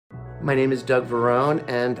My name is Doug Varone,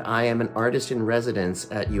 and I am an artist in residence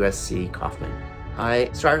at USC Kaufman. I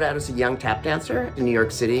started out as a young tap dancer in New York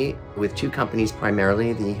City with two companies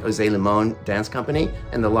primarily, the Jose Limon Dance Company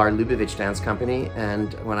and the Lar Lubavitch Dance Company.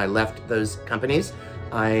 And when I left those companies,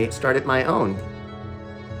 I started my own.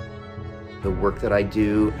 The work that I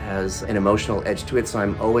do has an emotional edge to it, so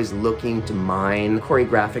I'm always looking to mine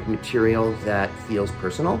choreographic material that feels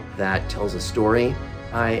personal, that tells a story.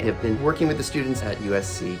 I have been working with the students at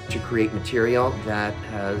USC to create material that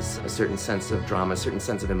has a certain sense of drama, a certain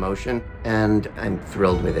sense of emotion, and I'm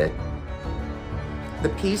thrilled with it. The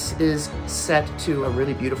piece is set to a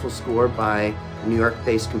really beautiful score by New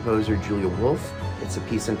York-based composer Julia Wolfe. It's a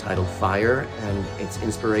piece entitled Fire, and its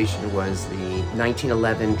inspiration was the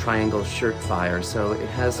 1911 Triangle Shirt Fire, so it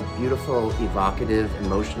has a beautiful, evocative,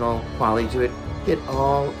 emotional quality to it. It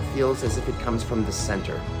all feels as if it comes from the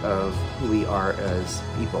center of who we are as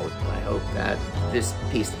people. I hope that this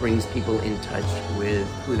piece brings people in touch with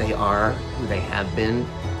who they are, who they have been,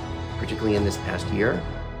 particularly in this past year.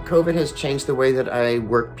 COVID has changed the way that I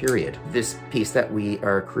work, period. This piece that we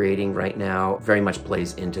are creating right now very much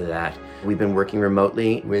plays into that. We've been working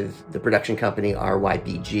remotely with the production company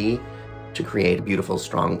RYBG to create a beautiful,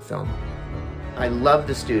 strong film. I love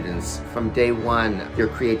the students from day one. Their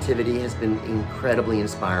creativity has been incredibly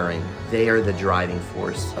inspiring. They are the driving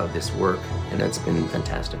force of this work, and it's been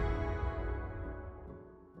fantastic.